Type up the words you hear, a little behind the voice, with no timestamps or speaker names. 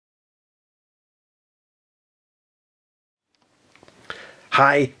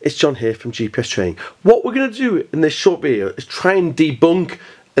Hi, it's John here from GPS Training. What we're going to do in this short video is try and debunk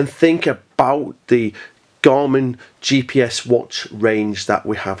and think about the Garmin GPS watch range that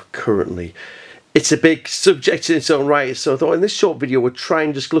we have currently. It's a big subject in its own right, so I thought in this short video we'll try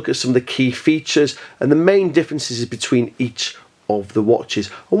and just look at some of the key features and the main differences between each of the watches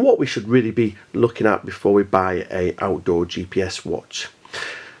and what we should really be looking at before we buy an outdoor GPS watch.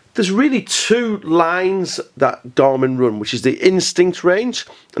 There's really two lines that Garmin run, which is the Instinct range,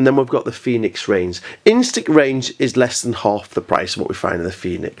 and then we've got the Fenix range. Instinct range is less than half the price of what we find in the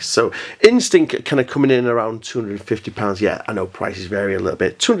Fenix. So Instinct kind of coming in around £250. Yeah, I know prices vary a little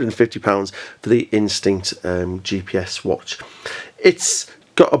bit. £250 for the Instinct GPS watch. It's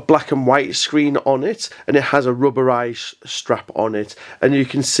got a black and white screen on it, and it has a rubberized strap on it, and you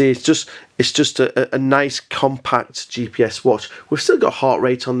can see it's just a nice compact GPS watch. We've still got heart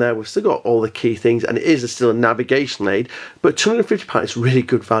rate on there, we've still got all the key things, and it is still a navigation aid, but £250 is really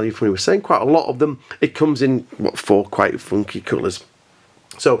good value for me. We're selling quite a lot of them. It comes in four quite funky colours.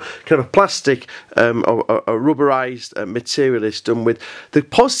 So kind of a plastic or a rubberized material is done with. The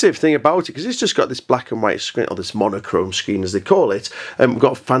positive thing about it, because it's just got this black and white screen, or this monochrome screen as they call it, we've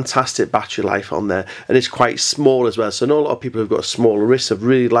got a fantastic battery life on there, and it's quite small as well. So I know a lot of people who've got smaller wrists have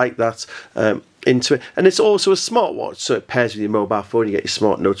really liked that into it, and it's also a smartwatch, so it pairs with your mobile phone. You get your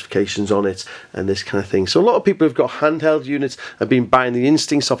smart notifications on it and this kind of thing. So a lot of people who've got handheld units have been buying the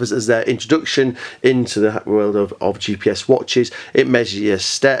Instinct off as their introduction into the world of GPS watches. It measures your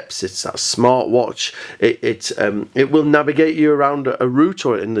steps. It's that smartwatch. It will navigate you around a route,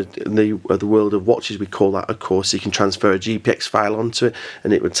 or in the world of watches we call that a course. So you can transfer a GPX file onto it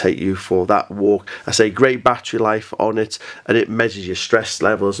and it would take you for that walk. I say great battery life on it, and it measures your stress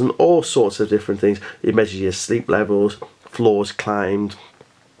levels and all sorts of different things. It measures your sleep levels, floors climbed,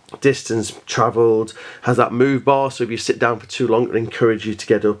 distance travelled, has that move bar, so if you sit down for too long it encourages you to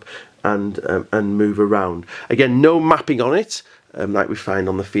get up and move around. Again, no mapping on it like we find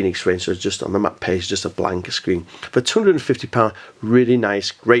on the Fenix range, so it's just on the map page, just a blank screen. For £250, really nice,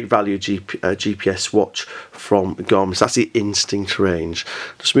 great value GPS watch from Garmin. So that's the Instinct range.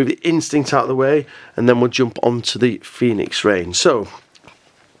 Just move the Instinct out of the way and then we'll jump onto the Fenix range. So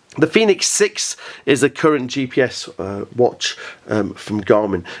the Fenix 6 is the current GPS watch from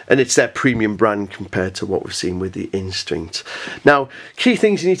Garmin, and it's their premium brand compared to what we've seen with the Instinct. Now, key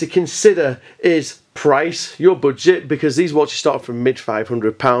things you need to consider is price, your budget, because these watches start from mid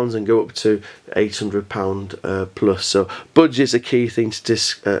 £500 and go up to £800 plus. So budget's a key thing to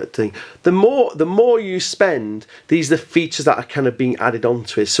think. The more you spend, these are the features that are kind of being added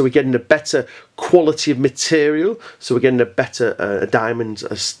onto it. So we're getting a better quality of material, so we're getting a better diamond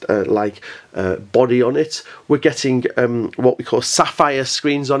like body on it. We're getting what we call sapphire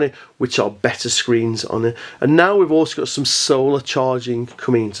screens on it, which are better screens on it, and now we've also got some solar charging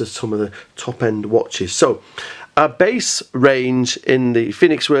coming into some of the top end watches. So our base range in the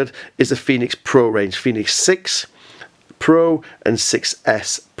Fenix world is the Fenix Pro range, Fenix 6 Pro and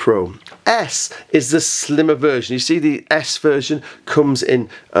 6S Pro. S is the slimmer version. You see the S version comes in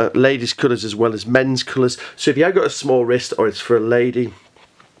ladies' colours as well as men's colours. So if you have got a small wrist or it's for a lady,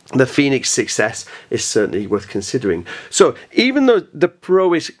 the Fenix 6S is certainly worth considering. So even though the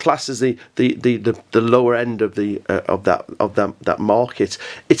Pro is classed as the lower end of that market,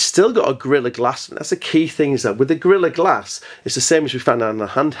 it's still got a Gorilla Glass, and that's a key thing. Is that with the Gorilla Glass, it's the same as we found on a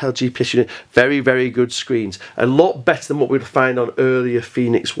handheld GPS unit. Very good screens, a lot better than what we'd find on earlier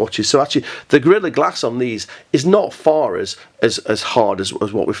Fenix watches. So actually, the Gorilla Glass on these is not far as hard as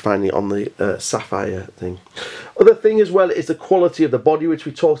what we're finding on the Sapphire thing. Other thing as well is the quality of the body, which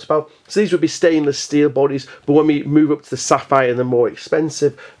we talked about. So these would be stainless steel bodies, but when we move up to the Sapphire and the more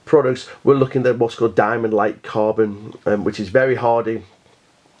expensive products, we're looking at what's called diamond-like carbon, which is very hardy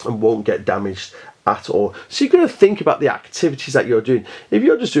and won't get damaged at all. So you've got to think about the activities that you're doing. If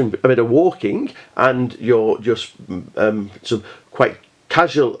you're just doing a bit of walking and you're just some quite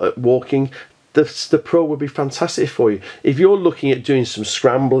casual walking, the Pro would be fantastic for you. If you're looking at doing some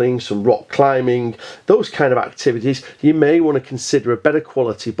scrambling, some rock climbing, those kind of activities, you may want to consider a better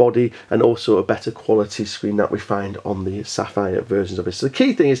quality body and also a better quality screen that we find on the Sapphire versions of it. So the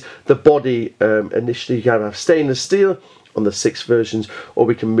key thing is the body. Initially you can have stainless steel on the 6 versions, or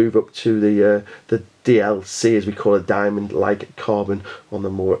we can move up to the DLC, as we call it, diamond-like carbon on the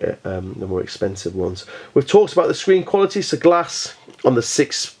more expensive ones. We've talked about the screen quality, so glass on the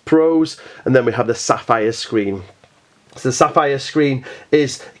 6 Pros, and then we have the Sapphire screen. So the Sapphire screen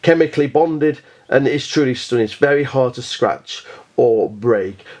is chemically bonded and it's truly stunning. It's very hard to scratch or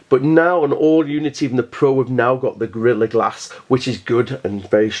break, but now on all units, even the Pro, we've now got the Gorilla Glass, which is good and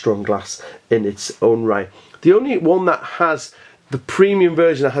very strong glass in its own right. The only one that has the premium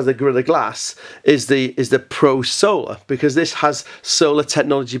version that has the Gorilla Glass is the Pro Solar, because this has solar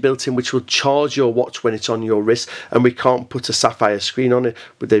technology built in which will charge your watch when it's on your wrist, and we can't put a sapphire screen on it,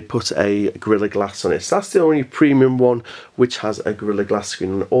 but they put a Gorilla Glass on it. So that's the only premium one which has a Gorilla Glass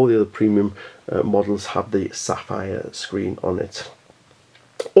screen, and all the other premium models have the sapphire screen on it.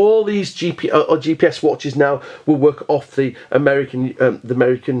 All these GPS watches now will work off the American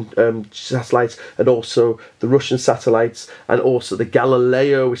satellites, and also the Russian satellites, and also the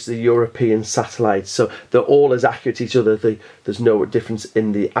Galileo, which is the European satellite. So they're all as accurate as each other. There's no difference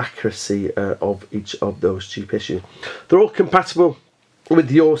in the accuracy of each of those GPS units. They're all compatible with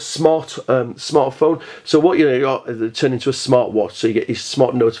your smartphone. So what turn into a smartwatch. So you get your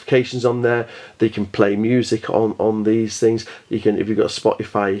smart notifications on there. They can play music on these things. You can, if you've got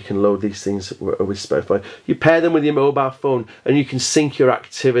Spotify, you can load these things with Spotify. You pair them with your mobile phone, and you can sync your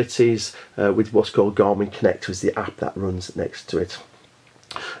activities with what's called Garmin Connect, which is the app that runs next to it.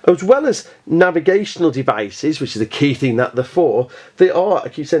 As well as navigational devices, which is the key thing that they're for, they are, I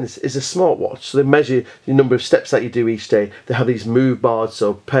keep saying this, is a smartwatch. So they measure the number of steps that you do each day. They have these move bars,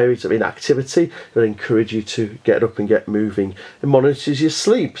 so periods of inactivity that encourage you to get up and get moving. It monitors your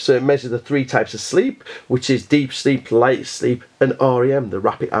sleep, so it measures the 3 types of sleep, which is deep sleep, light sleep, and REM, the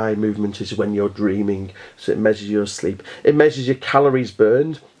rapid eye movement, is when you're dreaming. So it measures your sleep. It measures your calories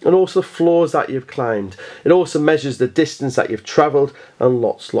burned, and also the floors that you've climbed. It also measures the distance that you've travelled, and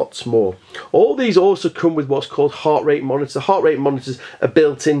lots more. All these also come with what's called heart rate monitors. Heart rate monitors are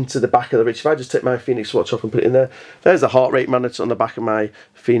built into the back of the watch. If I just take my Fenix watch off and put it in there, there's the heart rate monitor on the back of my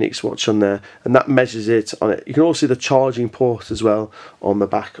Fenix watch on there, and that measures it on it. You can also see the charging port as well on the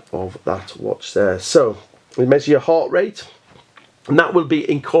back of that watch there. So we measure your heart rate, and that will be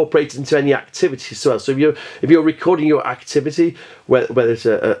incorporated into any activity as well. So if you're recording your activity, whether it's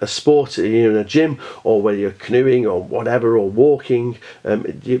a sport, you're in a gym, or whether you're canoeing or whatever, or walking,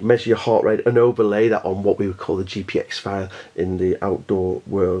 you measure your heart rate and overlay that on what we would call the GPX file in the outdoor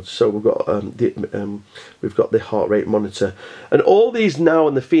world. So we've got the heart rate monitor, and all these now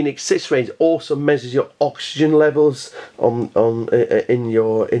in the Fenix 6 range also measures your oxygen levels in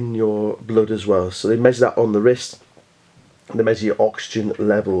your blood as well. So they measure that on the wrist. They measure your oxygen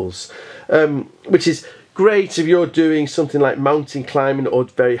levels, which is great if you're doing something like mountain climbing or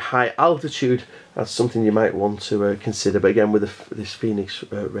very high altitude. That's something you might want to consider. But again, with this Fenix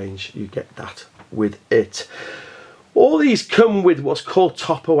range, you get that with it. All these come with what's called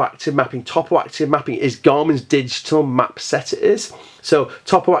Topo Active Mapping. Topo Active Mapping is Garmin's digital map set, it is. So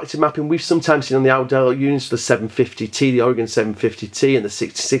Topo Active Mapping, we've sometimes seen on the outdoor units, the 750T, the Oregon 750T, and the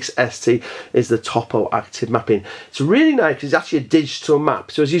 66ST is the Topo Active Mapping. It's really nice because it's actually a digital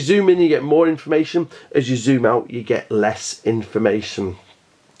map. So as you zoom in, you get more information. As you zoom out, you get less information.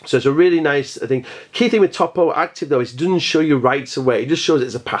 So it's a really nice thing. Key thing with Topo Active though is it doesn't show you rights away. It just shows it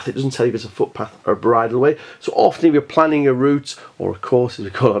as a path. It doesn't tell you if it's a footpath or a bridle way. So often if you're planning a route or a course, as we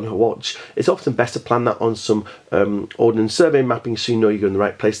call it on a watch, it's often best to plan that on some ordnance survey mapping so you know you're in the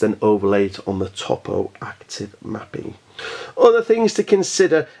right place, then overlay it on the Topo Active Mapping. Other things to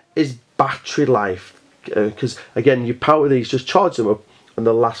consider is battery life, because again, you power these, just charge them up, and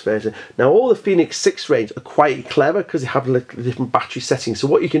the last version. Now all the Fenix 6 range are quite clever because they have different battery settings. So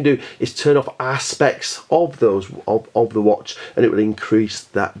what you can do is turn off aspects of those of the watch, and it will increase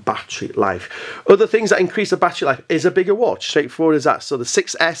that battery life. Other things that increase the battery life is a bigger watch, straightforward as that. So the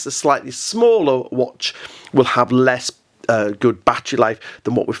 6S, the slightly smaller watch, will have less good battery life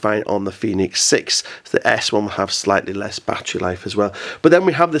than what we find on the Fenix 6. So the S1 will have slightly less battery life as well. But then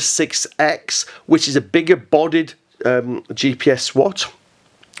we have the 6X, which is a bigger bodied GPS watch,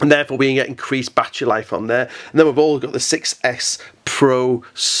 and therefore we can get increased battery life on there. And then we've all got the 6S Pro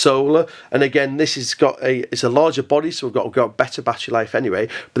Solar, and again this has got it's a larger body, so we've got better battery life anyway,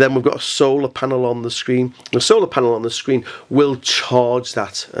 but then we've got a solar panel on the screen. The solar panel on the screen will charge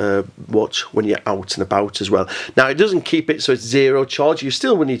that watch when you're out and about as well. Now it doesn't keep it so it's zero charge, you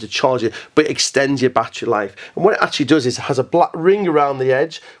still will need to charge it, but it extends your battery life. And what it actually does is it has a black ring around the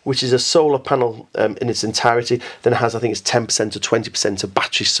edge, which is a solar panel in its entirety. Then it has, I think it's 10% or 20% of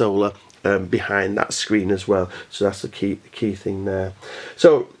battery solar behind that screen as well. So that's the key thing there.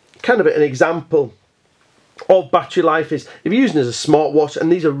 So kind of an example of battery life is if you're using it as a smartwatch,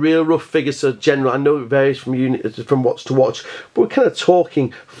 and these are real rough figures, so general, I know it varies from watch to watch, but we're kind of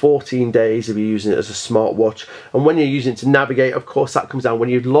talking 14 days if you're using it as a smartwatch. And when you're using it to navigate, of course that comes down, when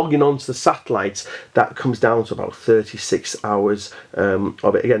you're logging onto the satellites, that comes down to about 36 hours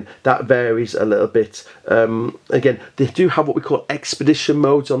of it. Again, that varies a little bit. Again, they do have what we call expedition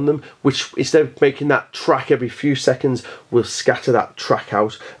modes on them, which instead of making that track every few seconds, will scatter that track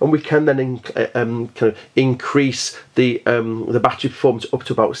out, and we can then kind of increase the battery performance up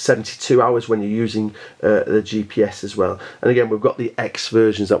to about 72 hours when you're using the GPS as well. And again, we've got the X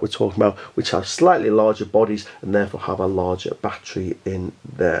versions that we're talking about, which have slightly larger bodies and therefore have a larger battery in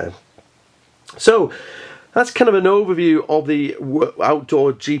there. So that's kind of an overview of the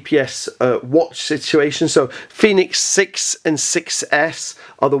outdoor GPS watch situation. So Fenix 6 and 6S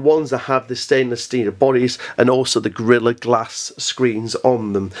are the ones that have the stainless steel bodies and also the Gorilla Glass screens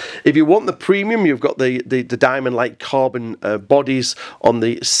on them. If you want the premium, you've got the diamond-like carbon bodies on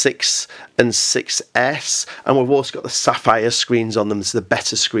the 6 and 6S, and we've also got the sapphire screens on them, so the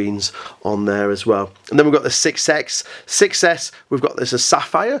better screens on there as well. And then we've got the 6X, 6S, we've got this a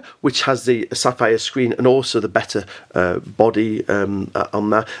sapphire, which has the sapphire screen and also the better body on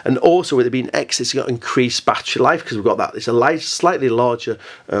that. And also with it being X, it's got increased battery life because we've got that. It's a slightly larger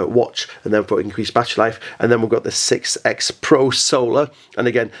watch, and then we've got increased battery life. And then we've got the 6X Pro Solar, and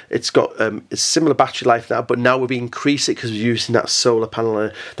again, it's got a similar battery life now, but now we've increased it because we're using that solar panel.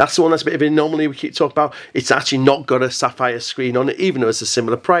 That's the one that's a bit of an anomaly we keep talking about. It's actually not got a sapphire screen on it, even though it's a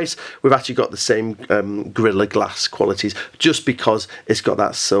similar price. We've actually got the same Gorilla Glass qualities just because it's got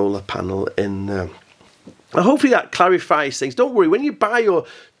that solar panel in there. Hopefully that clarifies things. Don't worry, when you buy your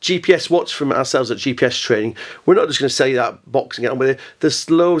GPS watch from ourselves at GPS Training, we're not just going to sell you that box and get on with it. There's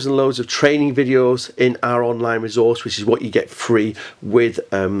loads and loads of training videos in our online resource, which is what you get free with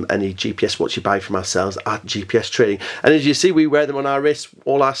any GPS watch you buy from ourselves at GPS Training. And as you see, we wear them on our wrists.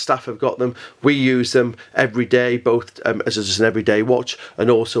 All our staff have got them. We use them every day, both as just an everyday watch and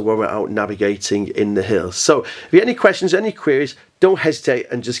also when we're out navigating in the hills. So if you have any questions, any queries, don't hesitate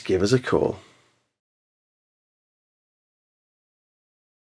and just give us a call.